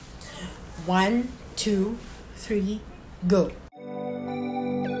1, 2, 3, go.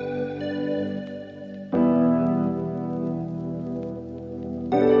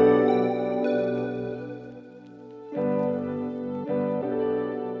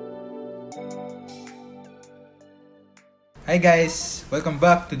 Hi guys! Welcome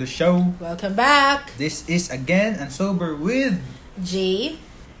back to the show. Welcome back. This is again Unsober with J.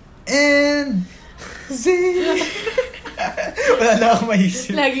 and Z. Wala na akong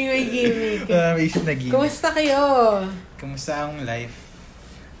maisip. Laging may gimmick. Wala na maisip na gimmick. Kumusta kayo? Kamusta ang life?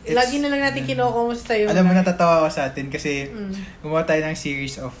 Lagi na lang natin kinukumusta yung Alam mo, natatawa ko sa atin kasi gumawa tayo ng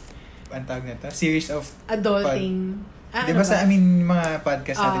series of, ang tawag na to? Series of adulting. Di ba sa mga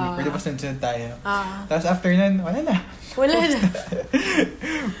podcast natin, pwede ba sunod tayo? Tapos after nun, wala na. Wala na.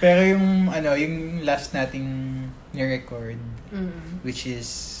 Pero yung last nating ni-record, which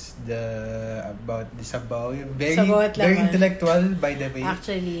is about very intellectual, by the way.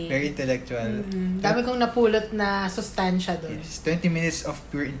 Actually. Very intellectual. Dami kong napulot na sustansya doon. Yes, 20 minutes of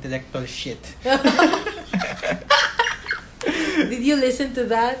pure intellectual shit. Did you listen to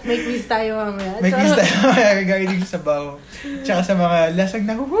that? May quiz tayo mamaya. May quiz tayo mamaya regarding sa sabaw. Tsaka sa mga lasang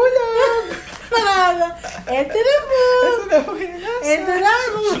nahuhulog. Eto na po. Eto na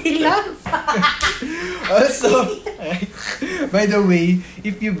po. Also, by the way,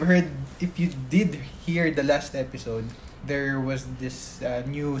 if you did hear the last episode, there was this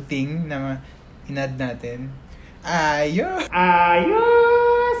new thing na inad natin. Ayos!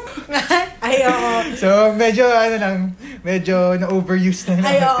 Ay, oo. So, medyo na-overuse na natin.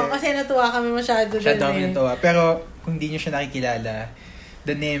 Ay, oo. Kasi natuwa kami masyado doon. Masyado kami natuwa. Pero, kung di nyo siya nakikilala,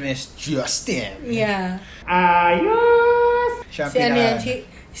 the name is Justin. Yeah. Ayos! Siya ang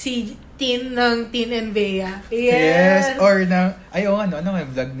si Tin ng Tin and Bea. Yes. Or ano nga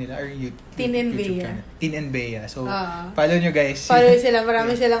vlog nila? Or YouTube? Tin and Bea. Tin and Bea. So, follow nyo guys. Follow sila.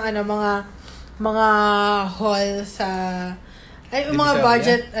 Marami silang mga haul sa mga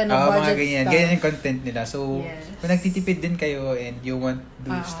budget mga ganyan. Ganyan yung content nila. So, kung nagtitipid din kayo and you want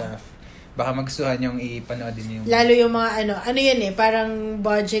to do stuff, baka magustuhan yung ipanood din yung lalo yung mga parang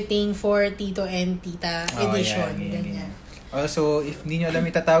budgeting for tito and tita edition. Ganyan. Also, if hindi nyo alam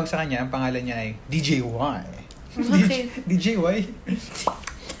itatawag sa kanya, ang pangalan niya ay DJ Y. DJ Y?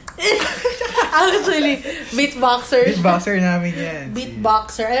 Actually, beatboxer. Beatboxer namin yan.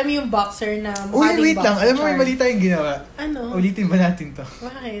 Beatboxer. Alam mo yung boxer na wait lang. Alam mo may mali tayong ginawa. Ano? Ulitin ba natin to?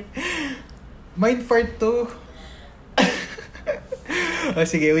 Bakit? Mind fart to.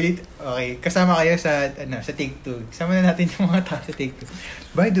 Sige, ulit. Okay, kasama kayo sa take 2. Kasama na natin yung mga tao sa take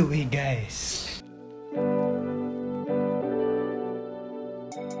 2. By the way, guys.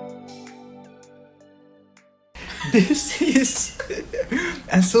 This is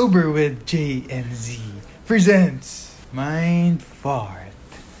Unsober with J and Z presents Mind Fart.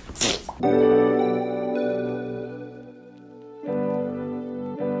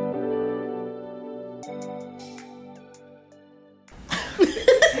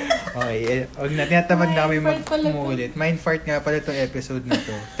 Okay, huwag na tinatamad na kami umulit. Mind Fart nga pala itong episode na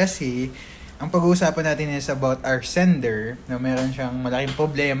to. Kasi, ang pag-uusapan natin is about our sender na meron siyang malaking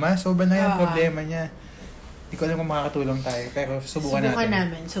problema. Sobrang na yung problema niya. Hindi ko alam kung makakatulong tayo, pero subukan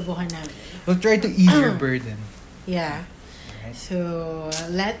natin. Subukan namin. We'll try to ease your burden. Yeah. Alright. So,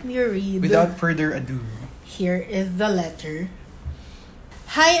 let me read. Without further ado. Here is the letter.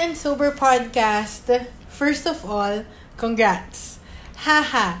 Hi, Unsober Podcast. First of all, congrats.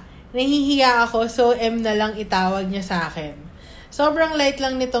 Haha, nahihiya ako so M na lang itawag niyo sa akin. Sobrang light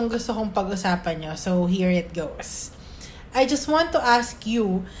lang nitong gusto kong pag-usapan niyo, so here it goes. I just want to ask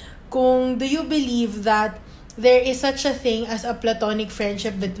you do you believe that there is such a thing as a platonic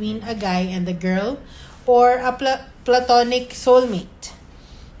friendship between a guy and a girl or a platonic soulmate?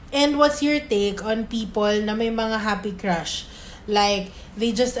 And what's your take on people na may mga happy crush? Like,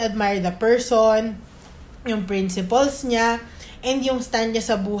 they just admire the person, yung principles niya, and yung stand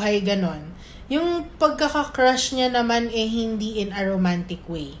niya sa buhay, ganon. Yung pagkaka-crush niya naman hindi in a romantic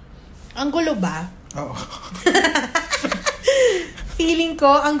way. Ang gulo ba? Oo. Feeling ko,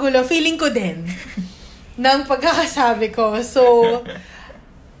 ang gulo. Feeling ko din. Ng pagkakasabi ko. So,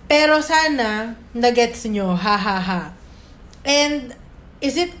 pero sana, nagets nyo. Ha, ha, ha. And,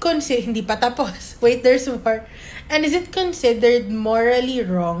 is it hindi pa tapos. Wait, there's more. And is it considered morally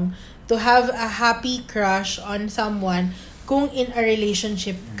wrong to have a happy crush on someone kung in a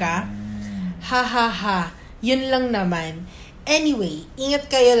relationship ka? Ha, ha, ha. Yun lang naman. Anyway,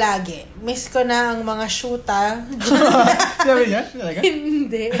 ingat kayo lagi. Miss ko na ang mga shoota. Sabi niya? Talaga?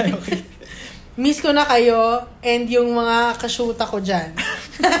 Hindi. Ay, okay. Miss ko na kayo and yung mga kashoota ko dyan.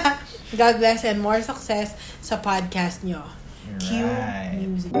 God bless and more success sa podcast nyo. Cue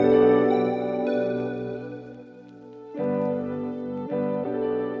music.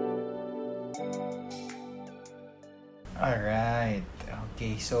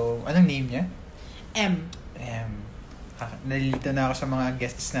 so, anong name niya? M. Nalilito na ako sa mga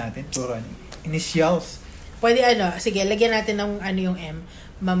guests natin. Puro initials. Pwede sige, lagyan natin ng yung M.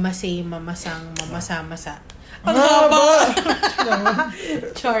 Mamasay, mamasang, mamasa-masa. Ang haba!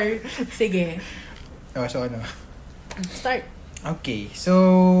 Char. Sige. So, Start. Okay,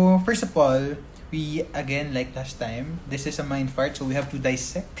 so, first of all, we, again, like last time, this is a mind fart, so we have to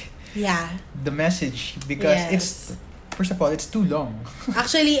dissect the message because it's, first of all, it's too long.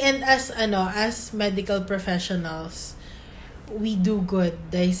 Actually, and as medical professionals, we do good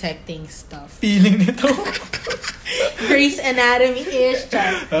dissecting stuff. Feeling nito. Grey's Anatomy-ish.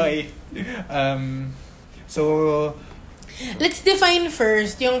 Okay. So, let's define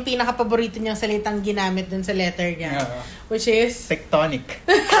first yung pinaka-paborito niyang salitang ginamit dun sa letter niya. Which is? Tectonic.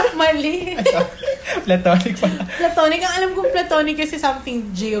 Mali. Platonic pala. Platonic. Ang alam kong platonic kasi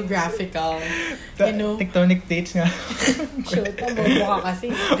something geographical. Tectonic plates nga. Shoot, ang bobo ka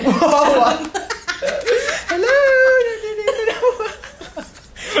kasi. Hello!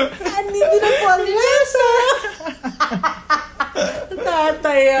 Andito na po ang lasa!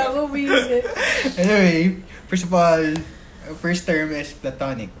 Tatay ako, visit. Anyway, first of all, first term is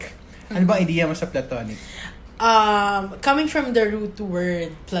platonic. Ano bang idea mo sa platonic? Coming from the root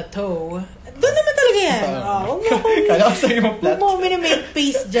word plateau, doon naman talaga yan. Kala ko sa'yo mo plat. Huwag mo minimake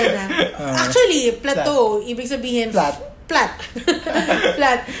paste dyan Actually, plateau, ibig sabihin flat. Flat.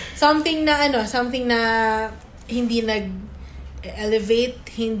 Something na hindi nag-elevate,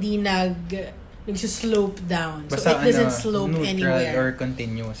 hindi nag-slope down. Basta so it doesn't slope neutral anywhere. Or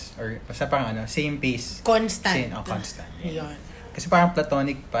continuous. Or basta parang same pace. Constant. Constant. Yun. Kasi parang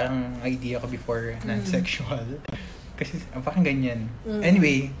platonic, parang idea ko before non-sexual. Kasi parang ganyan.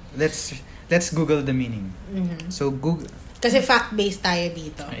 Anyway, let's Google the meaning. So, Google. Kasi fact-based tayo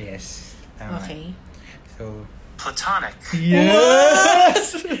dito. Yes. Tama. Okay. So, platonic.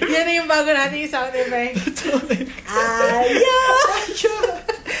 Yes! Yan na yung bago natin yung sound effect. Platonic. Ay,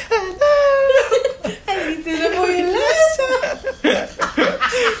 dito na po yung lasa.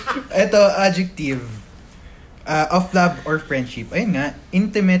 Ito, adjective. Of love or friendship. Ayun nga,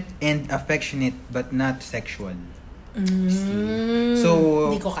 intimate and affectionate but not sexual. So,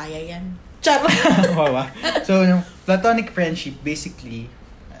 hindi ko kaya yan. Char! Wawa. So, platonic friendship, basically,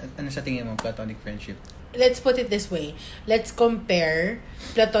 ano sa tingin mo, platonic friendship? Let's put it this way. Let's compare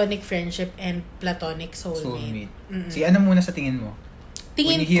platonic friendship and platonic soulmate. Si ano muna sa tingin mo?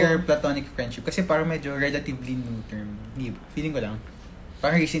 Tingin When you hear platonic friendship, kasi parang medyo relatively new term. Feeling ko lang.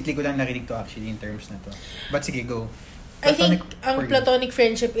 Parang recently ko lang narinig to actually in terms na to. But sige, go. I think ang platonic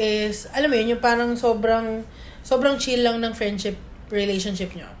friendship is, alam mo yun, yung parang sobrang chill lang ng friendship relationship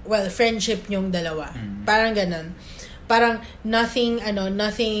nyo. Well, friendship nyong dalawa. Parang ganun. Parang nothing,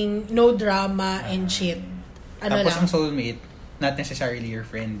 no drama and shit. Tapos ang soulmate, not necessarily your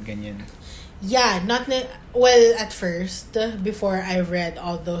friend, ganyan. Yeah, well, at first, before I read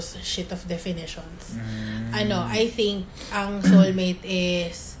all those shit of definitions, I think ang soulmate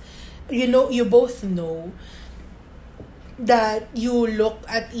is, you both know that you look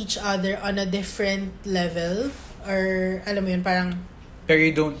at each other on a different level, or, alam mo yun, parang, pero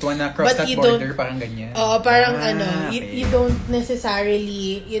you don't wanna cross that border, parang ganyan. Parang okay. you don't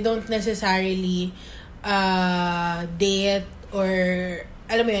necessarily date or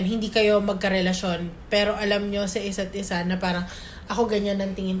alam mo yun, hindi kayo magkarelasyon, pero alam nyo sa isa't isa na parang ako ganyan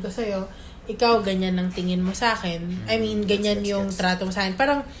ang tingin ko sa'yo, ikaw ganyan ang tingin mo sa akin. I mean, ganyan yung trato mo sa akin.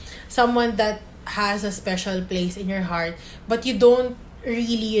 Parang someone that has a special place in your heart, but you don't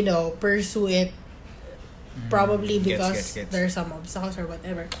really, pursue it. Probably because there's some obstacles or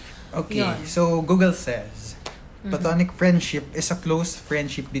whatever. Okay, Yun. so Google says, platonic friendship is a close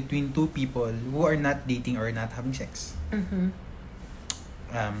friendship between two people who are not dating or not having sex.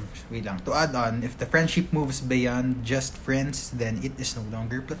 Wait lang. To add on, if the friendship moves beyond just friends, then it is no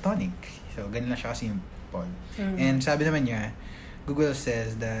longer platonic. So, ganun lang siya kasi yung Paul. And sabi naman niya, Google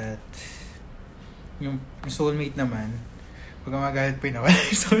says that yung soulmate naman, pag magalit pa yun, wala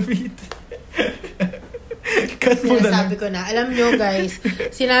yung soulmate. Sinasabi ko na. Alam nyo guys,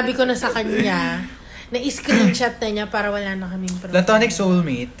 sinabi ko na sa kanya, na-screenshot na niya para wala na kaming problem. Platonic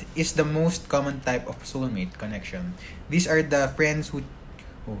soulmate is the most common type of soulmate connection. These are the friends who...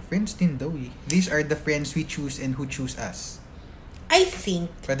 friends din daw eh. These are the friends we choose and who choose us. I think...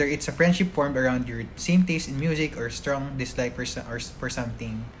 Whether it's a friendship formed around your same taste in music or strong dislike for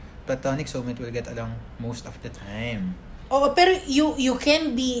something, platonic soulmate will get along most of the time. Oh, pero you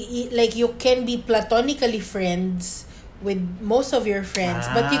can be platonically friends with most of your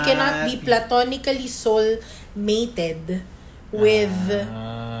friends, but you cannot be platonically soul-mated with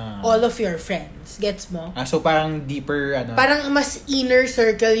all of your friends. Gets mo? So parang deeper, Parang mas inner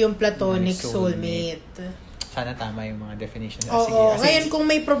circle yung platonic soulmate. Sana tama yung mga definition. Oo. Ngayon, kung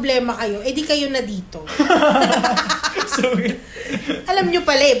may problema kayo, edi kayo na dito. So, alam nyo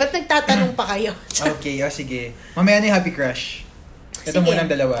pala ba't nagtatanong pa kayo? Okay, sige. Mamaya na yung happy crush. Ito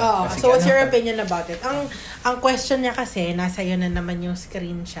munang dalawa. So, what's your opinion about it? Ang question niya kasi, nasa iyo na naman yung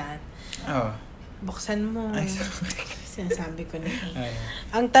screenshot. Buksan mo. Ay, sorry. Sinasabi ko na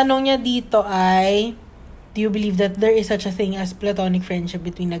Ang tanong niya dito ay, do you believe that there is such a thing as platonic friendship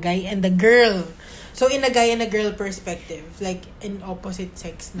between a guy and a girl? So, in a guy and a girl perspective, like in opposite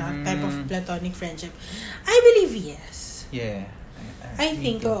sex na type of platonic friendship, I believe yes. Yeah. I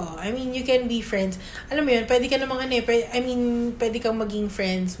think, I mean, you can be friends. Alam mo yun, pwede ka namang pwede kang maging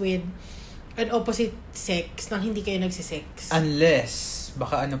friends with an opposite sex nang hindi kayo nagsisex. Unless,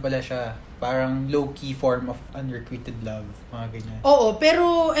 baka pala siya, parang low-key form of unrequited love, mga ganyan. Oo,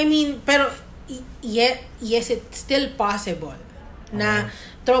 pero, yes, it's still possible na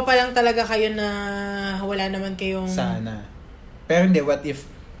tropa lang talaga kayo na wala naman kayong... Sana. Pero hindi, what if,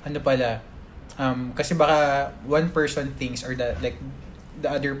 pala, kasi baka one person thinks or the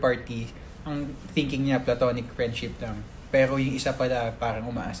other party, ang thinking niya platonic friendship lang. Pero yung isa pala, parang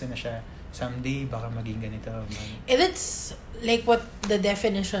umaasa na siya, someday, baka maging ganito. That's like what the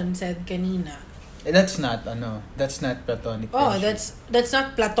definition said kanina. That's not platonic friendship. That's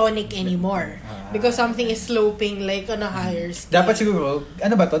not platonic anymore. Because something is sloping like on a higher scale. Dapat siguro,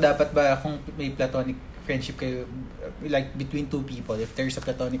 dapat ba kung may platonic friendship kayo, like between two people, if there's a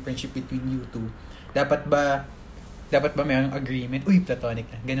platonic friendship between you two, dapat ba mayroong agreement? Uy, platonic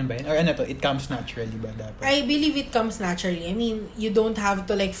na. Ganun ba yun? Or it comes naturally ba dapat? I believe it comes naturally. I mean, you don't have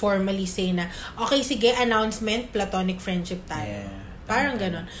to like formally say na, okay, sige, announcement, platonic friendship tayo. Yeah. Parang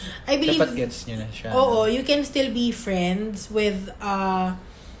ganon. I believe... Dapat gets nyo na siya. Oo, you can still be friends with,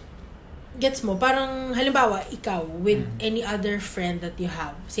 gets mo, parang, halimbawa, ikaw, with any other friend that you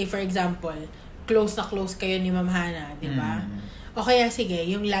have. Say, for example, close na close kayo ni Ma'am Hana, di ba? O kaya, sige,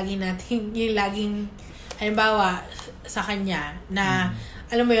 yung laging, halimbawa, sa kanya, na,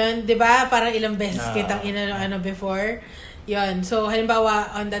 alam mo yun, di ba, parang ilang beses kitang before. Yun. So,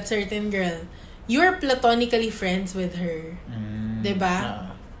 halimbawa, on that certain girl, you're platonically friends with her. Diba?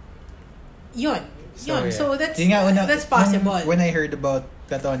 Yun. So, that's possible. When I heard about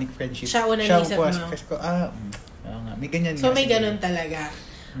platonic friendship, siya una naisip mo. Kasi ko, may ganyan. So, may ganun talaga.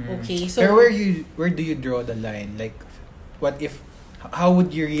 Okay, so... Pero where do you draw the line? Like, how would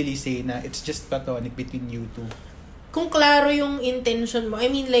you really say na it's just platonic between you two? Kung klaro yung intention mo, I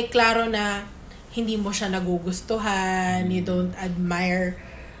mean, like, klaro na hindi mo siya nagugustuhan, you don't admire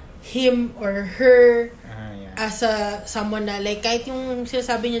him or her, as someone na, like, kahit yung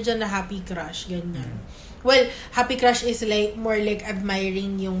sinasabi niya dyan na happy crush, ganyan. Well, happy crush is like, more like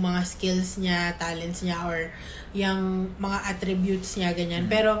admiring yung mga skills niya, talents niya, or yung mga attributes niya,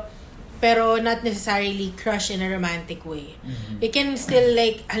 ganyan. Pero not necessarily crush in a romantic way. You can still,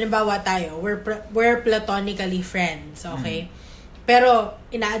 like, halimbawa tayo, we're platonically friends, okay? Pero,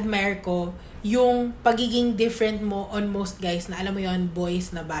 ina-admire ko yung pagiging different mo on most guys na, alam mo yon,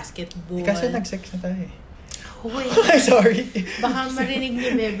 boys na basketball. Kasi nag-sex na tayo eh. Uy. Sorry. Baka marinig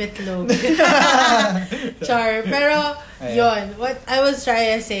ni Bebetlog. Char. Pero, yun. What I was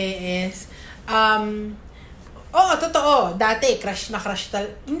trying to say is, totoo. Dati, crush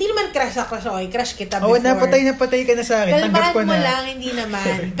hindi naman crush na crush ako. Crush kita before. Napatay ka na sa akin. Tanggap ko na. Kalmahan mo lang, hindi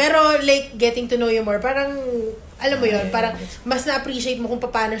naman. Pero, like, getting to know you more, parang, alam mo yun, parang, mas na-appreciate mo kung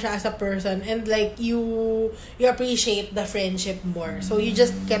paano siya as a person. And, like, you appreciate the friendship more. So, you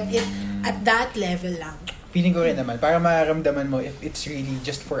just kept it at that level lang. Feeling ko rin naman, para mararamdaman mo if it's really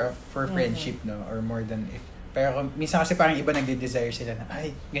just for friendship, no? Or more than if... Pero minsan kasi parang iba nagde-desire sila na,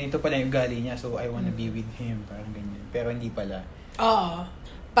 ay, ganito pala yung ugali niya, so I wanna be with him. Parang ganyan. Pero hindi pala. Oo.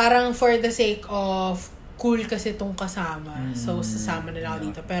 Parang for the sake of cool kasi tong kasama. So, sasama na lang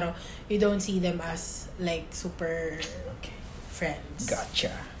ako dito. Pero you don't see them as like super friends.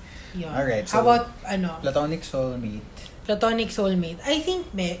 Gotcha. Yun. Alright. So, how about, platonic soulmate. Platonic soulmate. I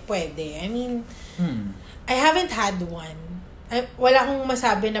think pwede. I mean, I haven't had one. Wala akong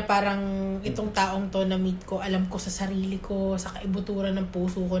masabi na parang itong taong to na meet ko, alam ko sa sarili ko, sa kaibuturan ng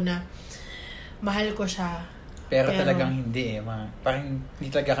puso ko na mahal ko siya. Pero talagang hindi eh. Parang hindi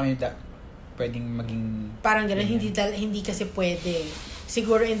talaga kami pwedeng maging... Parang gano'n, hindi kasi pwede.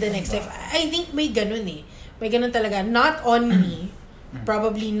 Siguro in the next life. I think may gano'n eh. May gano'n talaga. Not on me.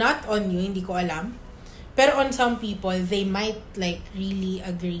 Probably not on you, hindi ko alam. Pero on some people, they might like really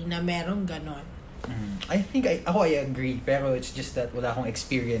agree na merong gano'n. I think I agree, pero it's just that wala akong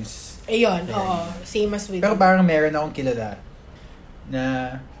experience. Ayun, oo. Same as with Pero parang meron akong kilala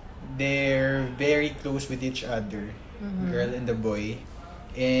na they're very close with each other, girl and the boy.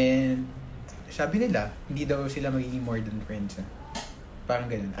 And sabi nila, hindi daw sila magiging more than friends. Parang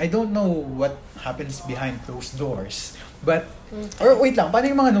ganun. I don't know what happens behind closed doors. But, or wait lang,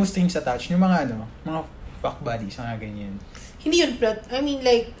 paano yung mga no strings attached? Yung mga mga fuck buddies, mga ganyan. Hindi yun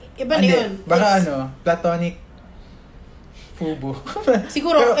iba na yun. Baka platonic fubo.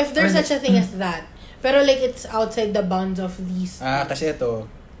 Siguro, if there's such a thing as that. Pero it's outside the bounds of these. Kasi ito,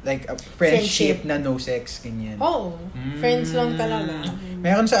 like a friendship na no sex, ganyan. Friends lang talaga.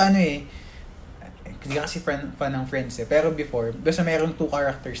 Meron sa hindi kasi fan ng Friends pero before, basta merong 2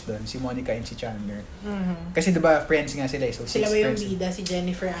 characters doon, si Monica and si Chandler. Kasi diba, friends nga sila so sila ba yung bida, si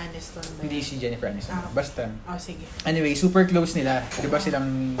Jennifer Aniston ba? Hindi si Jennifer Aniston. Basta. Sige. Anyway, super close nila. Diba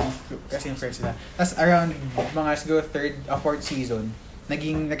silang, kasi yung friends sila. Tapos around mga siguro 3rd or 4th season,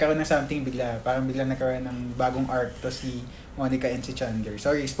 nagkaroon ng something bigla. Parang bigla nagkaroon ng bagong arc to si Monica and si Chandler.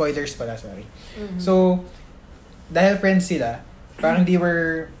 Sorry, spoilers pala, sorry. So, dahil friends sila, parang they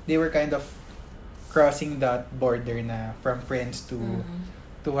were kind of crossing that border na from friends to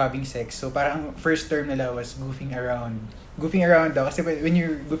having sex. So parang first term nila was goofing around. Goofing around daw kasi when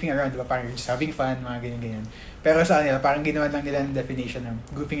you're goofing around, diba, parang you're just having fun, mga ganyan. Pero sa kanila, parang ginawa lang nila ng definition ng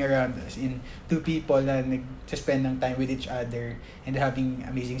goofing around as in 2 people na nag-spend ng time with each other and having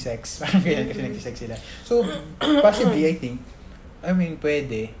amazing sex. Parang ganyan kasi nag-sex sila. So possibly, I think,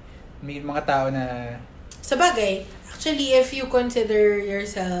 pwede. May mga tao na sa bagay, actually, if you consider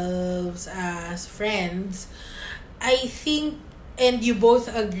yourselves as friends, I think, and you both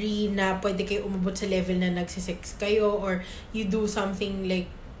agree na pwede kayo umabot sa level na nagsisex kayo or you do something like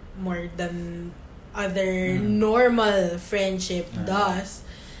more than other normal friendship does,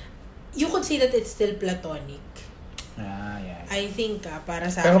 you could say that it's still platonic. Yeah. I think, para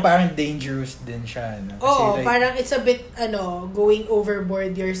sa pero akin. parang dangerous din siya. No? Kasi parang it's a bit, going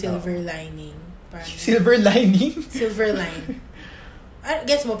overboard your silver lining. Parang, silver lining? Silver line.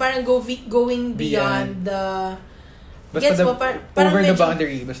 Gets mo? Parang going beyond the... Basta gets mo? Parang over medyo, the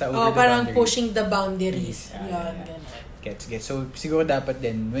boundary. Basta over the parang boundary. pushing the boundaries. Yeah. Gets. So, siguro dapat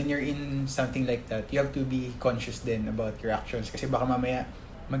din, when you're in something like that, you have to be conscious din about your actions. Kasi baka mamaya,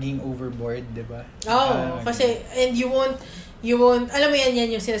 maging overboard, di ba? Kasi, and you won't, alam mo yan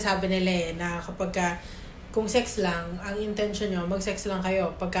yung sinasabi nila na kapag kung sex lang, ang intention nyo, mag-sex lang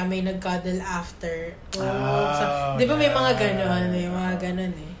kayo pagka may nag-cuddle after. Di ba may mga ganon? May mga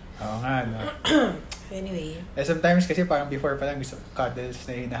ganon eh. Oo nga, no? Anyway. Sometimes kasi parang before pa lang gusto cuddles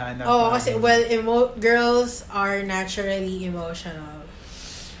na hinahanap. Kasi girls are naturally emotional.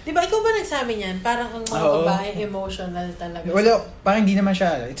 Di ba, ikaw ba nagsabi niyan? Parang ang mga babae emotional talaga. Wala, parang hindi naman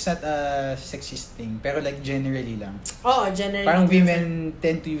siya. It's not a sexist thing. Pero generally lang. Generally. Parang women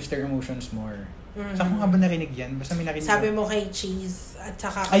tend to use their emotions more. Saan ko nga ba narinig yan? Basta may narinig. Sabi mo kay Cheese at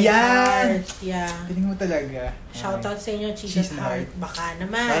saka kay Heart. Yeah. Piling mo talaga. Shoutout sa inyo, Cheese at Heart. Baka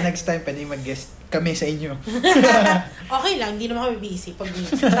naman. Baka next time pwede mag-guest kami sa inyo. Okay lang, hindi naman kami busy pag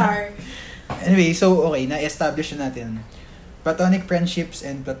Anyway, so na-establish na natin. Platonic friendships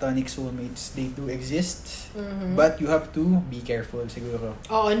and platonic soulmates, they do exist. But you have to be careful siguro.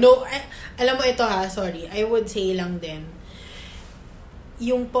 Alam mo ito sorry. I would say lang din.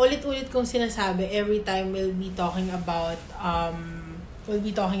 Yung paulit-ulit kong sinasabi every time we'll be talking about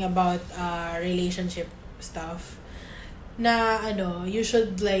relationship stuff na you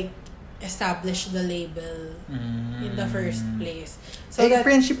should establish the label in the first place. So that,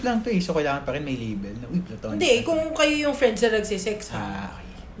 friendship lang to so kailangan pa rin may label na platonic. Hindi, kung kayo yung friends na nagsisex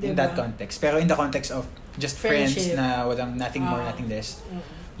okay. In that context. Pero in the context of just friendship. Friends na walang nothing more, nothing less.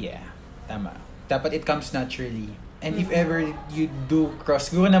 Yeah, tama. Dapat it comes naturally. And if ever you do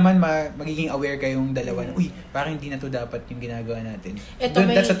cross, siguro naman magiging aware kayong dalawa na, parang hindi na to dapat yung ginagawa natin.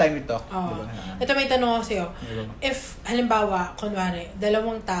 That's the time we talk. Diba? Ito may tanong ako sa'yo. If, halimbawa, kunwari,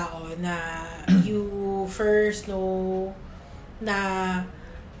 dalawang tao na you first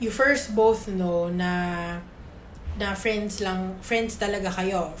both know na friends talaga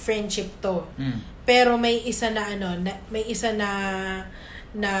kayo. Friendship to. Pero may isa na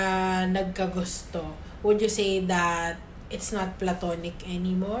nagkagusto. Would you say that it's not platonic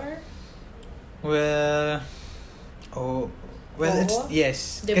anymore? Well, it's,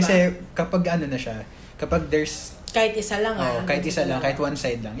 yes. Diba? Kasi kapag na siya, kapag there's... Kahit isa lang kahit isa lang, kahit one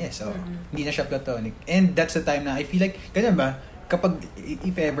side lang, yes. Hindi na siya platonic. And that's the time na I feel like, ganun ba, kapag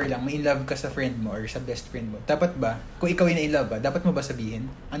if ever lang, may in love ka sa friend mo or sa best friend mo, dapat ba, kung ikaw in love ba, dapat mo ba sabihin?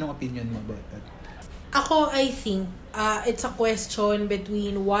 Anong opinion mo about that? Ako, I think, it's a question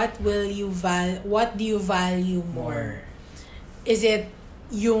between what do you value more? Is it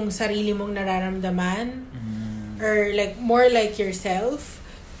yung sarili mong nararamdaman? Or more like yourself?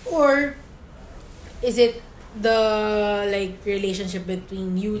 Or is it the like relationship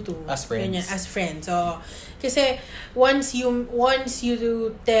between you two as friends? Ganyan, as friends. So kasi once you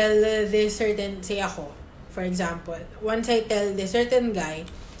tell this certain, say ako for example, once I tell this certain guy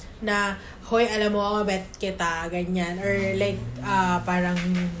na hoy, alam mo, bet kita, ganyan, or like parang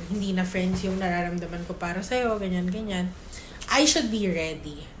hindi na friends yung nararamdaman ko para sa'yo, ganyan, I should be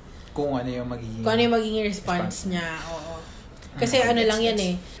ready kung ano yung magiging response niya. Oo. Kasi lang yan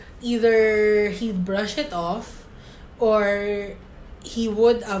eh, either he'd brush it off or he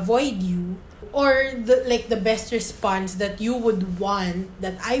would avoid you, or the best response that you would want,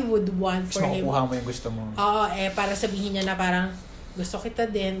 that I would want for him. Makukuha mo yung gusto mo. Oo, para sabihin niya na parang gusto kita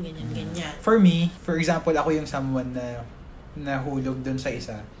din, ganyan. For me, for example, ako yung someone na nahulog dun sa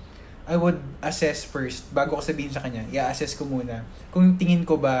isa, I would assess first, bago ko sabihin sa kanya, i-assess ko muna kung tingin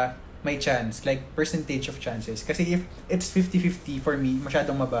ko ba may chance, like percentage of chances. Kasi if it's 50-50 for me,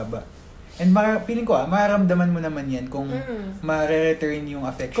 masyadong mababa. And feeling ko, mararamdaman mo naman yan kung ma-return yung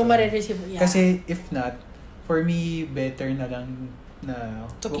affection. Kung ma-receive, yeah. Kasi if not, for me, better na lang na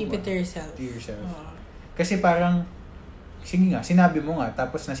to keep it to yourself. Kasi parang, sige nga, sinabi mo nga,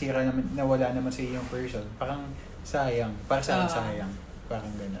 tapos nawala naman sa yung person. Parang sayang. Para sa sayang. Parang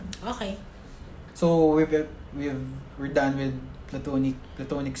ganun. Okay. So, we're done with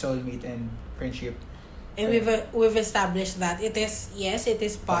platonic soulmate and friendship. And we've established that it is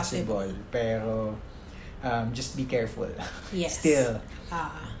possible. Pero, just be careful. Yes. Still.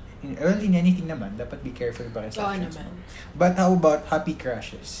 In anything naman, dapat be careful para sa actions naman. mo. But how about happy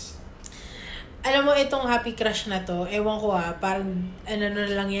crushes? Alam mo, itong happy crush na to, ewan ko parang, ano na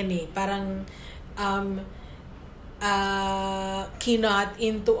lang yan eh, parang, cannot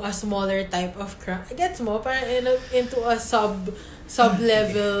into a smaller type of crush. Gets mo? Parang into a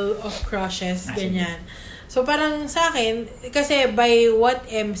sub-level of crushes, ganyan. So, parang sa akin, kasi by what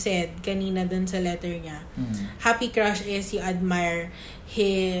M said kanina dun sa letter niya, happy crush is you admire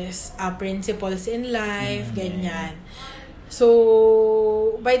his principles in life, ganyan.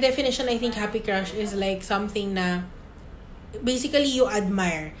 So, by definition, I think happy crush is like something na basically you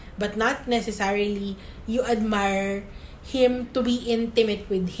admire, but not necessarily you admire him to be intimate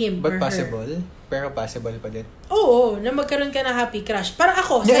with him but or possible? her. Pero possible pa din? Oo, na magkaroon ka ng happy crush. Para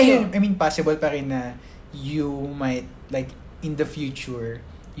ako, sa'yo. I mean, possible pa rin na you might, like, in the future,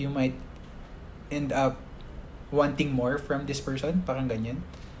 you might end up wanting more from this person. Parang ganyan.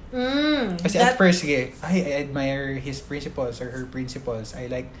 Kasi at first, I admire his principles or her principles. I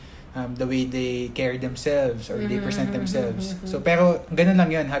like the way they carry themselves or they present themselves. So, pero ganun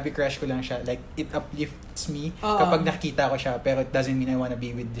lang yun. Happy crush ko lang siya. Like, it uplifts me kapag nakita ko siya, pero it doesn't mean I wanna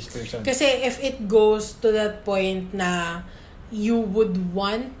be with this person. Kasi if it goes to that point na you would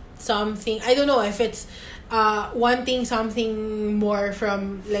want something, I don't know if it's wanting something more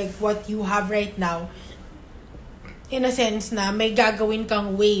from like what you have right now, in a sense na may gagawin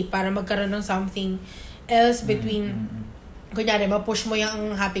kang way para magkaroon ng something else between, kunyari, ma-push mo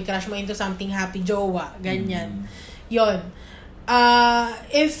yung happy crush mo into something happy jowa, ganyan. Yon.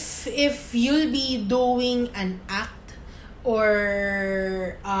 If you'll be doing an act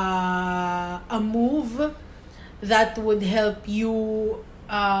or a move that would help you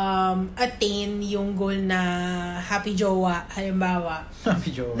attain yung goal na happy jowa, halimbawa,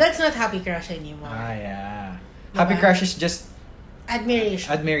 Happy jowa. that's not happy crush anymore. Yeah. Happy crush is just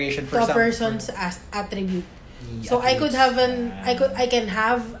admiration for to a some person's attribute. So I could have I can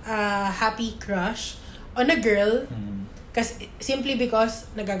have a happy crush on a girl kasi simply because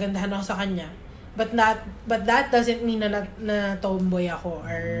nagagandahan ako sa kanya. But that doesn't mean na tomboy ako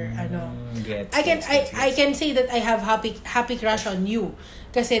or ano. I can say that I have happy crush on you.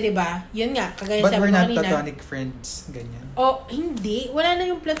 Kasi 'di ba? 'Yun nga, kagaya But sabi we're ko not kanina. platonic friends, ganyan. Oh, hindi. Wala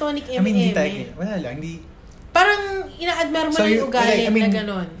na yung platonic I mean, hindi tayo. MM. Wala lang, hindi. Parang ina-admire mo na yung ugali na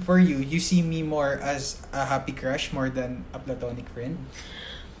ganon. For you see me more as a happy crush more than a platonic friend?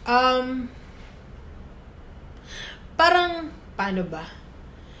 Parang paano ba?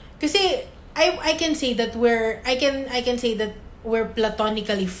 Kasi I can say that I can say that we're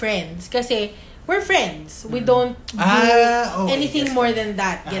platonically friends kasi we're friends. We don't do anything more than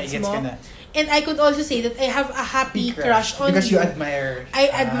that. Gets mo? And I could also say that I have a happy crush on because you. I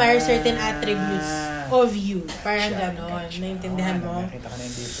admire certain attributes of you. Parang ganon. Naintindihan mo? Nakita ka na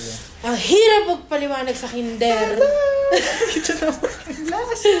yung dito. Ang hirap magpaliwanag sa kinder.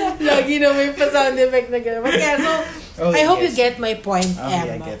 Lagi na may pa-sound effect na gano'n. Kaya I hope you get my point,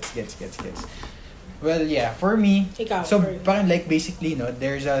 Emma. Yeah, gets. Well, yeah, for me, parang like basically, no,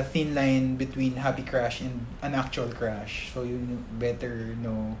 there's a thin line between happy crush and an actual crush. So you better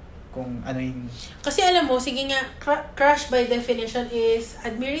know kung ano yung... Kasi alam mo, sige nga, crush by definition is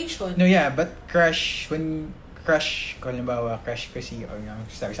admiration. No, yeah, but crush, kung halimbawa, crush ko si,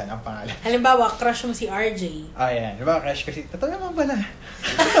 sabi sana ang pangalan. Halimbawa, crush mo si RJ. Yeah. Halimbawa, crush ko si, totoo naman pala.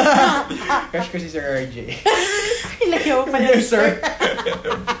 Crush ko si Sir RJ. Ilagay mo pala. Yes, sir.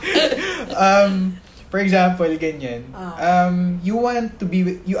 For example, ganyan. You want to be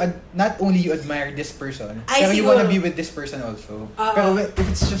with, not only you admire this person, pero you want to be with this person also. Pero if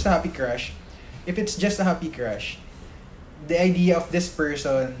it's just a happy crush, the idea of this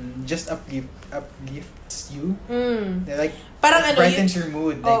person just uplifts you. Like, parang brightens your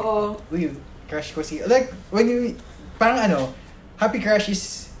mood. Like, uy, crush ko si... Like, when you... Parang happy crush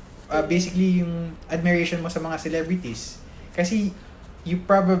is basically yung admiration mo sa mga celebrities. Kasi, you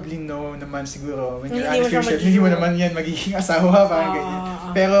probably know naman siguro when you're honest yourself, hindi mo naman yan magiging asawa, parang ganyan.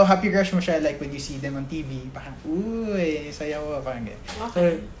 Pero happy crush mo siya like when you see them on TV, parang, uy, sayaw, parang ganyan.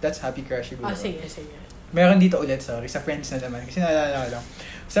 Okay. So, that's happy crush siguro. Sige. Meron dito ulit, sorry, sa Friends na naman. Kasi naalala ko lang.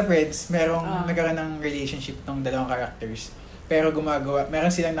 Sa Friends, nagkaroon ng relationship ng dalawang characters. Pero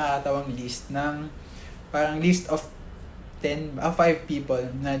meron silang nakakatawang list ng, parang list of 5 people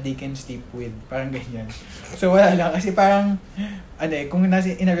na they can sleep with. Parang ganyan. So, wala lang. Kasi parang, kung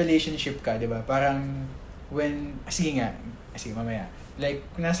nasa in a relationship ka, di ba? Parang, sige mamaya. Like,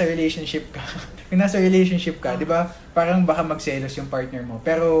 kung nasa relationship ka, di ba? Parang baka magselos yung partner mo.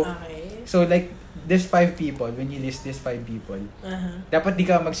 Pero, so like, these 5 people, when you list these 5 people, dapat di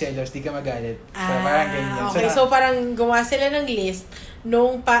ka magselos, di ka magalit. So, parang ganyan. Okay, so parang gumawa sila ng list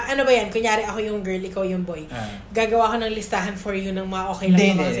nung ano ba yan? Kunyari ako yung girl, ikaw yung boy. Gagawa ko ng listahan for you ng mga okay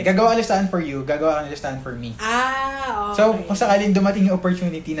lang. Hindi. Gagawa ka ng listahan for you, gagawa ka ng listahan for me. Okay. So, kung sakaling dumating yung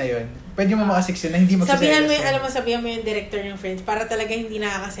opportunity na yun, pwede mo makasix yun na hindi magsaselos. Sabihan mo yung director ng Friends para talaga hindi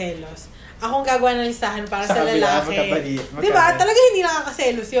nakakaselos. Akong gagawa ng listahan para sa lalaki. Diba? Talaga hindi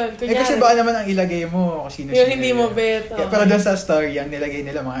nakakaselos yun. Kunyari, kasi baka naman ang ilagay mo kung sino yung hindi mo bet. Pero doon sa story, ang nilagay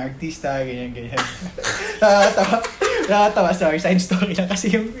nila mga artista, ganyan. Nakakatawa, sorry, side story lang.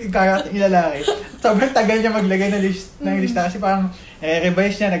 Kasi yung character yung lalaki, sobrang tagal niya maglagay ng lista. Kasi parang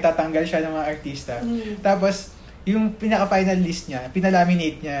revise niya, nagtatanggal siya ng mga artista. Tapos, yung pinaka-final list niya,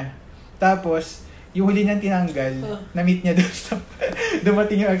 pinalaminate niya. Tapos, yung huli niyang tinanggal, na-meet niya doon sa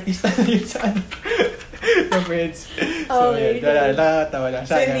dumating yung artista na yun sa Friends. So, yun. Nakakatawa lang.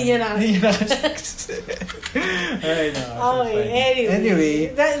 So, hindi niya nakasex. Okay,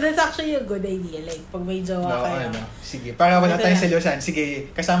 anyway. That's actually a good idea. Like, pag may jowa kayo. Sige, para wala tayong selosan. Sige,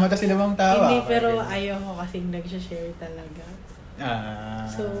 kasama ta sila mong tawa. Hindi, pero ayaw ko kasing nag-share talaga.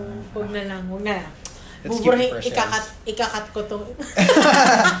 So, huwag na lang. Ikakat ko to.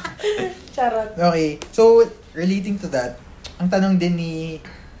 Charot. Okay. So, relating to that, ang tanong din ni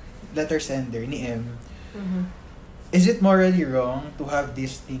letter sender, ni M, is it morally wrong to have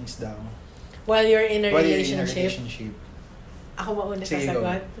these things down? While you're in a relationship? Ako mauna sa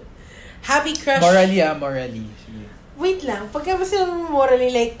sagot. Happy crush. Morally. Sige. Wait lang. Pagka ba sila morally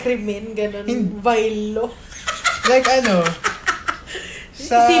like krimen, ganun, vilo? Like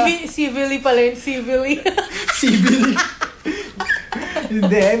civilly pala yun, civilly.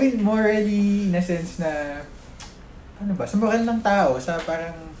 Hindi, I mean, morally, in a sense na, sa moral ng tao, sa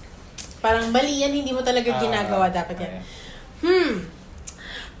parang mali yan, hindi mo talaga ginagawa, dapat yan.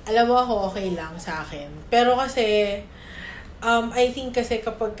 Alam mo ako, okay lang sa akin. Pero kasi, I think kasi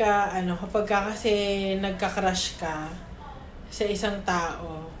kapag kasi nagka-crush ka sa isang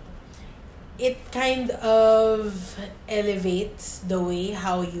tao, it kind of elevates the way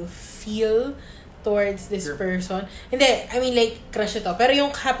how you feel towards this person. Hindi, I mean like crush ito. Pero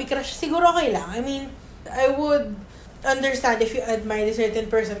yung happy crush, siguro okay lang. I mean, I would understand if you admire a certain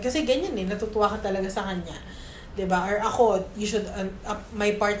person. Kasi ganyan natutuwa ka talaga sa kanya. Diba? Or ako,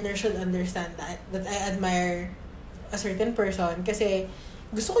 my partner should understand that I admire a certain person. Kasi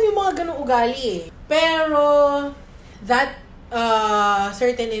gusto ko yung mga ganong ugali Pero, that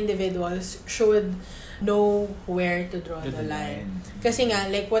certain individuals should know where to draw the line. Kasi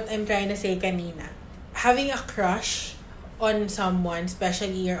nga, like what I'm trying to say kanina, having a crush on someone,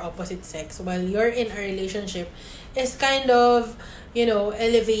 especially your opposite sex, while you're in a relationship, is kind of,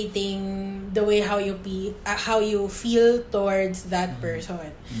 elevating the way how you feel towards that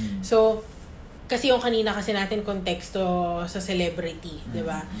person. So, kasi yung kanina kasi natin konteksto sa celebrity, di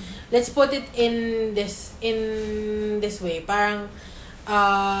ba? Let's put it in this way. Parang,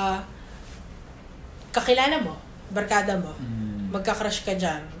 kakilala mo, barkada mo, magka-crush ka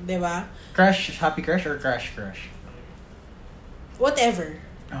dyan, di ba? Crush, happy crush or crush? Whatever.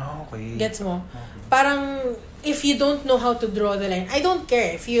 Oh, okay. Gets mo? Okay. Parang, if you don't know how to draw the line, I don't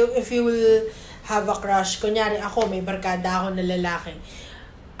care if you will have a crush. Kunyari ako, may barkada ako na lalaki.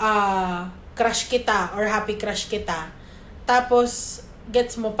 crush kita or happy crush kita. Tapos,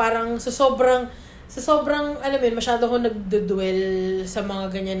 gets mo, parang sa sobrang, alam mo yun, masyado ko nagdudwell sa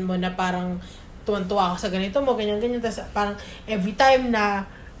mga ganyan mo na parang tuwan-tuwa ako sa ganito mo, ganyan-ganyan. Tapos parang every time na,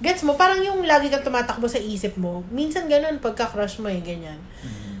 gets mo, parang yung lagi kang tumatakbo sa isip mo. Minsan ganun, pagka-crush mo ganyan.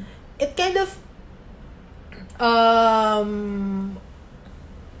 It kind of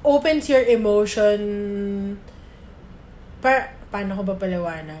opens your emotion. Paano ko ba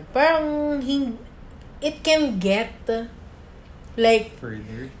paliwanag? Parang, it can get like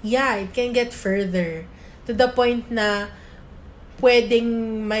further. Yeah, it can get further to the point na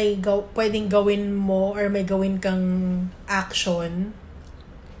pwedeng gawin mo or may gawin kang action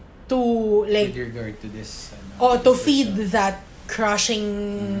to like with regard to this to feed that crushing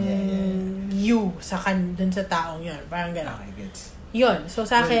you dun sa taong yun. Parang gano'n. Okay, gets. Yun. So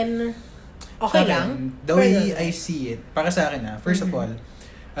sa akin, okay lang. The way I see it, para sa akin first of all,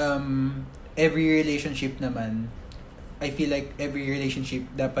 every relationship naman, I feel like every relationship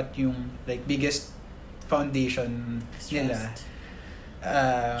dapat yung like biggest foundation nila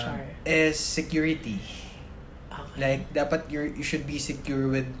is security. Okay. Like dapat you should be secure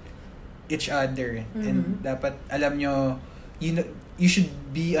with each other and dapat alam nyo you should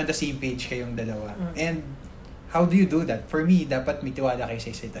be on the same page kayong dalawa. And how do you do that? For me, dapat may tiwala kayo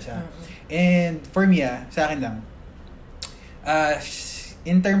sa isa't isa. And for me sa akin lang,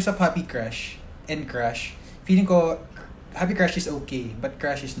 in terms of happy crush and crush, feeling ko happy crush is okay, but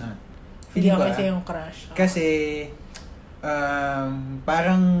crush is not. Feeling ko kasi yung crush. Kasi,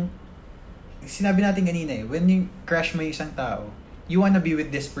 parang, sinabi natin kanina when you crush mo yung isang tao, you wanna be with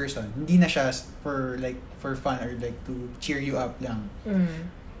this person. Hindi na siya for fun or like to cheer you up lang.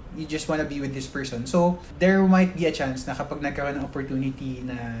 You just wanna be with this person. So, there might be a chance na kapag nagkaroon ng opportunity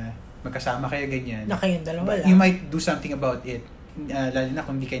na magkasama kayo ganyan, na kayong dalawa lang, you might do something about it. Lalo na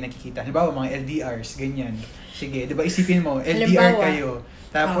kung hindi kayo nakikita. Halimbawa, mga LDRs, ganyan. Sige, di ba isipin mo, LDR kayo.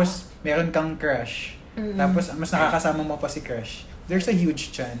 Tapos, meron kang crush. Tapos, mas nakakasama mo pa si crush. There's a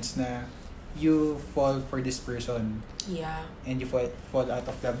huge chance na you fall for this person. Yeah. And you fall out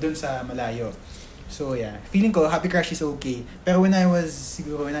of love dun sa malayo. So, yeah. Feeling ko, happy crush is okay. Pero when I was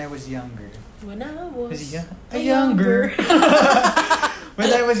younger. When I was younger. When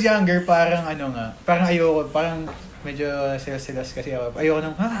I was younger, parang parang ayoko, parang medyo silas kasi ako. Ayoko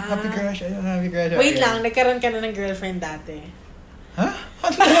nang, happy crush, happy crush. Wait lang, nagkaroon ka na ng girlfriend dati. Ha?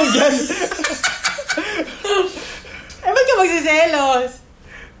 Ano lang yan? Ba't ka magsiselos?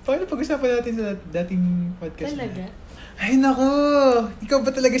 Paano pag-usapan natin sa dating podcast Talaga? na? Ay, naku! Ikaw ba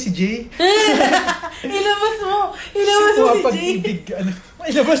talaga si Jay? Ilabas mo si Jay. Pag-ibig,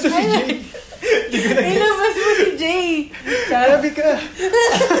 ilabas mo si Jay. Ilabas mo si Jay. Sabi ka.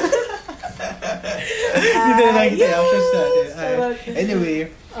 Hindi na lang kita actions natin. Anyway.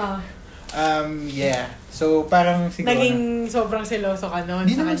 Yeah. So, parang siguro naging sobrang seloso ka noon.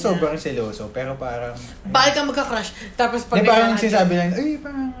 Hindi naman sobrang seloso, pero parang bakit ka magka-crush? Tapos pag parang sinasabi lang,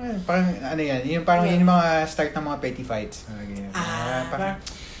 parang ano yan, yung parang yun yung mga start ng mga petty fights. Parang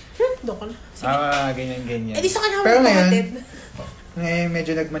doon ko na. Ganyan. Eh, di sa kanila pero ngayon,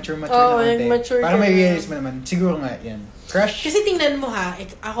 medyo nag-mature na nag-mature parang may realize mo naman. Siguro nga, yan. Crush. Kasi tingnan mo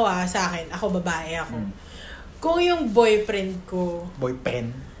ako sa akin, ako babae ako. Kung yung boyfriend ko,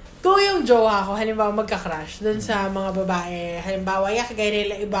 kung yung jowa ko, halimbawa magka-crush dun sa mga babae, halimbawa, kagaya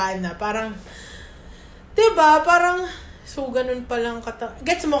nila iba na, parang, diba, parang, so, ganun palang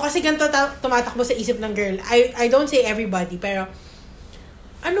gets mo, kasi ganito tumatakbo sa isip ng girl. I don't say everybody, pero,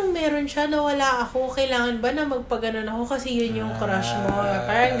 anong meron siya na wala ako? Kailangan ba na magpaganon ako kasi yun yung crush mo?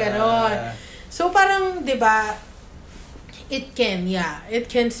 Parang ganon. So, parang, diba, it can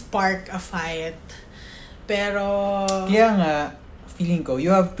spark a fight. Pero, kaya nga, feeling ko, you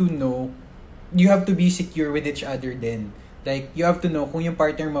have to be secure with each other then. Like, you have to know kung yung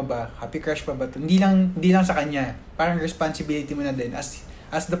partner mo ba, happy crush pa ba to? Hindi lang sa kanya. Parang responsibility mo na din as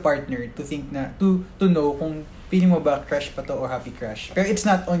the partner to think na, to know kung feeling mo ba crush pa to or happy crush. Pero it's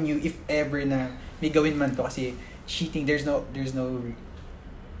not on you if ever na may gawin man to kasi cheating, there's no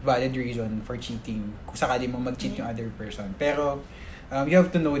valid reason for cheating kung sakali mo mag-cheat yung other person. Pero, you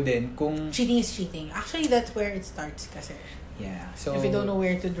have to know din kung cheating is cheating. Actually, that's where it starts kasi. Yeah. So, if you don't know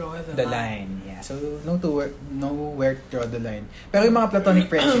where to draw the line. Yeah. So, know where to draw the line. Pero yung mga platonic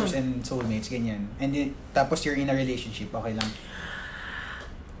friendships and soulmates, ganyan. And tapos you're in a relationship, okay lang.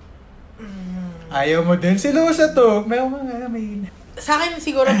 Ayaw mo din. Silosa to. May sa akin,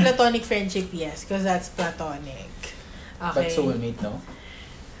 siguro platonic friendship, yes. Because that's platonic. Okay. But soulmate, no?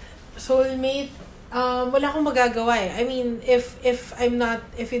 Soulmate, wala akong magagawa eh. I mean, if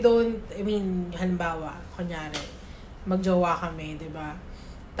you don't, halimbawa, kunyari, magjowa kami, di ba?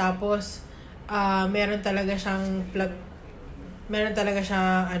 Tapos, meron talaga siyang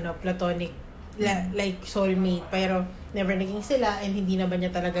platonic, like soulmate. Pero, never naging sila and hindi naman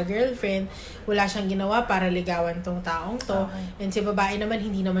niya talaga girlfriend. Wala siyang ginawa para ligawan tong taong to. And si babae naman,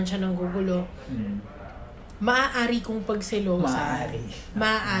 hindi naman siya nanggugulo. Maaari kong pagselosan.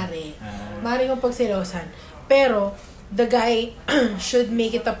 Maaari kong pagselosan. Pero, the guy should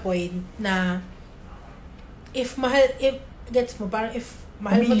make it a point na if gets mo, parang if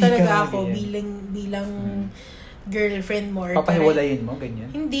mahal mo talaga ako bilang girlfriend mo or papahiwalayin mo,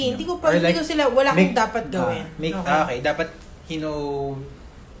 ganyan? Hindi ko sila, wala akong dapat gawin. Okay, dapat he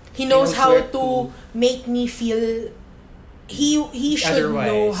knows how to make me feel. He should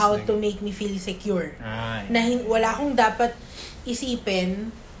know how to make me feel secure. Na wala akong dapat isipin.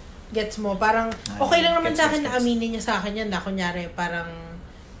 Gets mo? Parang, okay lang naman sa akin na aminin niya sa akin yan na kunyari, parang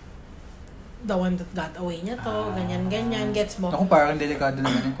the one that got away niya to, ganyan. Gets mo? Ako parang delikado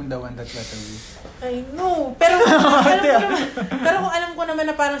naman yung kung the one that got away. I know. Pero kung alam ko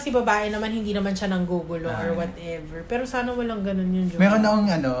naman na parang si babae naman, hindi naman siya nanggugulo or whatever. Pero sana walang ganun yung joke. Meron akong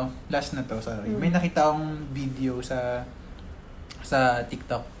last na to, sorry. May nakita akong video sa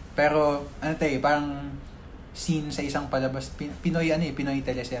TikTok. Pero, parang scene sa isang palabas. Pinoy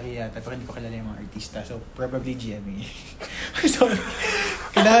teleserye yata. Pero hindi ko kilala yung mga artista. So, probably GMA. Sorry.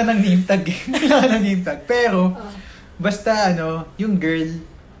 Kailangan ng name tag. Pero, basta yung girl,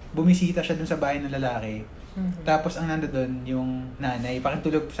 bumisita siya dun sa bahay ng lalaki. Tapos, ang nando dun, yung nanay. Parang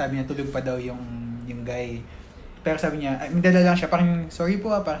sabi niya, tulog pa daw yung guy. Pero sabi niya, magdala lang siya. Parang, sorry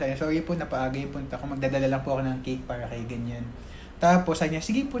po napaaga yung punta ko. Magdadala lang po ako ng cake para kay ganyan. Tapos, sabi niya,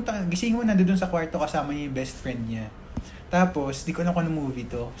 sige, punta ka. Gising mo, nandun sa kwarto kasama niya yung best friend niya. Tapos, di ko alam kung anong movie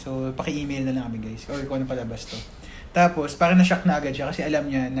to. So, paki-email na lang kami, guys. Or kung anong palabas to. Tapos, parang na-shock na agad siya kasi alam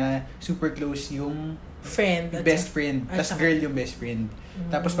niya na super close yung best friend. Tapos, girl yung best friend.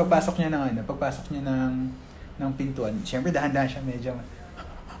 Tapos, pagpasok niya ng pintuan. Siyempre, dahan-dahan siya medyo.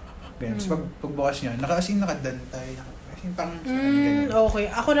 Ganun. Tapos, pagbukas niya, nakadantay. Parang, okay.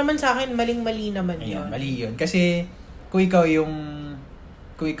 Ako naman sa akin, maling-mali naman yun. Mali yun. Kasi, kung ikaw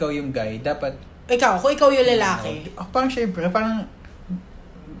yung guy, dapat kung ikaw yung lalaki. Parang syempre, parang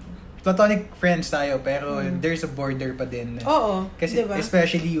platonic friends tayo, pero there's a border pa din. Oo. Kasi diba?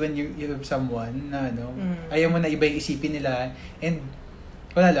 especially when you have someone na ayaw mo na iba yung isipin nila, and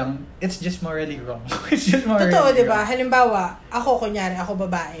wala lang, it's just morally wrong. Totoo, diba? Halimbawa, ako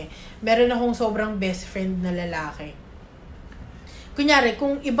babae, meron akong sobrang best friend na lalaki. Kunyari,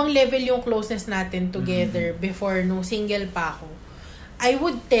 kung ibang level yung closeness natin together before nung single pa ako, I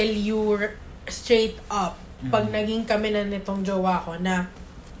would tell you straight up, pag naging kami na nitong jowa ko, na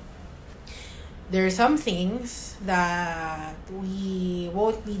there are some things that we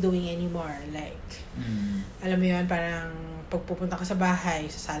won't be doing anymore. Like, alam mo yun, parang pagpupunta ka sa bahay,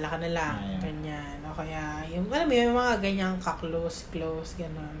 sasala ka na lang, ganyan. O kaya, alam mo yun, yung mga ganyang ka-close,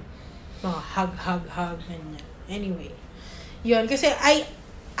 gano'n. Mga hug, ganyan. Anyway. Yun, kasi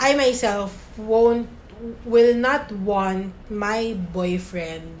I myself will not want my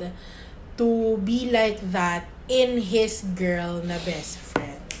boyfriend to be like that in his girl na best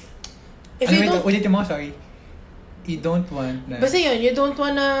friend. Ulit yung mga, sorry. You don't want na... Basta yun, don't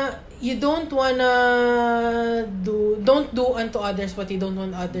do unto others what you don't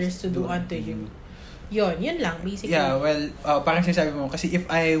want others to do unto you. Yun lang, basically. Yeah, well, parang sinasabi mo, kasi if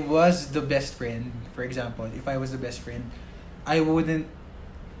I was the best friend, for example, I wouldn't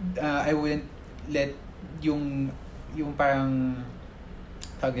let yung parang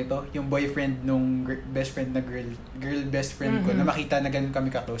tawag nito, yung boyfriend nung best friend na girl best friend ko na makita na ganun kami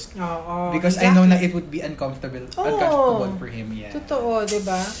ka-close. Because exactly. I know na it would be uncomfortable for him. Yeah. Totoo,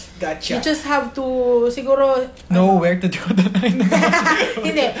 diba? Gotcha. You just have to, siguro... Know where to draw the line.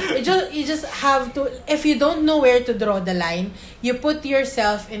 Hindi. You just have to, if you don't know where to draw the line, you put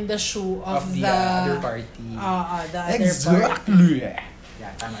yourself in the shoe of the other party. The other party.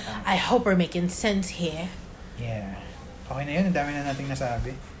 Yeah, tama. I hope we're making sense here. Yeah. Okay na yun. Ang dami na nating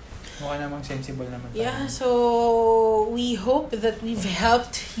nasabi. Mukha namang sensible naman tayo. Yeah, so we hope that we've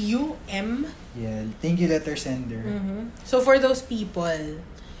helped you, M. Yeah, thank you, letter sender. So for those people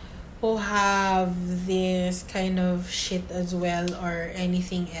who have this kind of shit as well or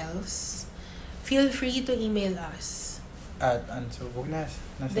anything else, feel free to email us.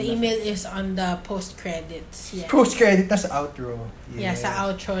 The email is on the post-credits. Yes. Post-credit, tas outro. Yeah, sa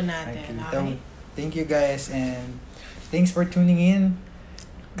outro natin. Okay. Thank you guys, and thanks for tuning in.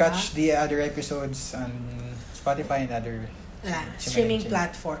 Catch the other episodes on Spotify and other Streaming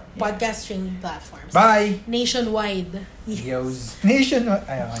platform. Podcast streaming platforms. Bye! Nationwide. Yos. Nationwide.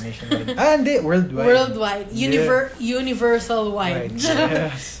 Nationwide. Hindi. Worldwide. Worldwide. Universal wide.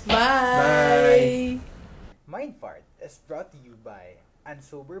 Yes. Bye! Mind Fart is brought to you by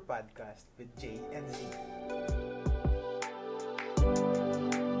Unsober Podcast with Jay and Z.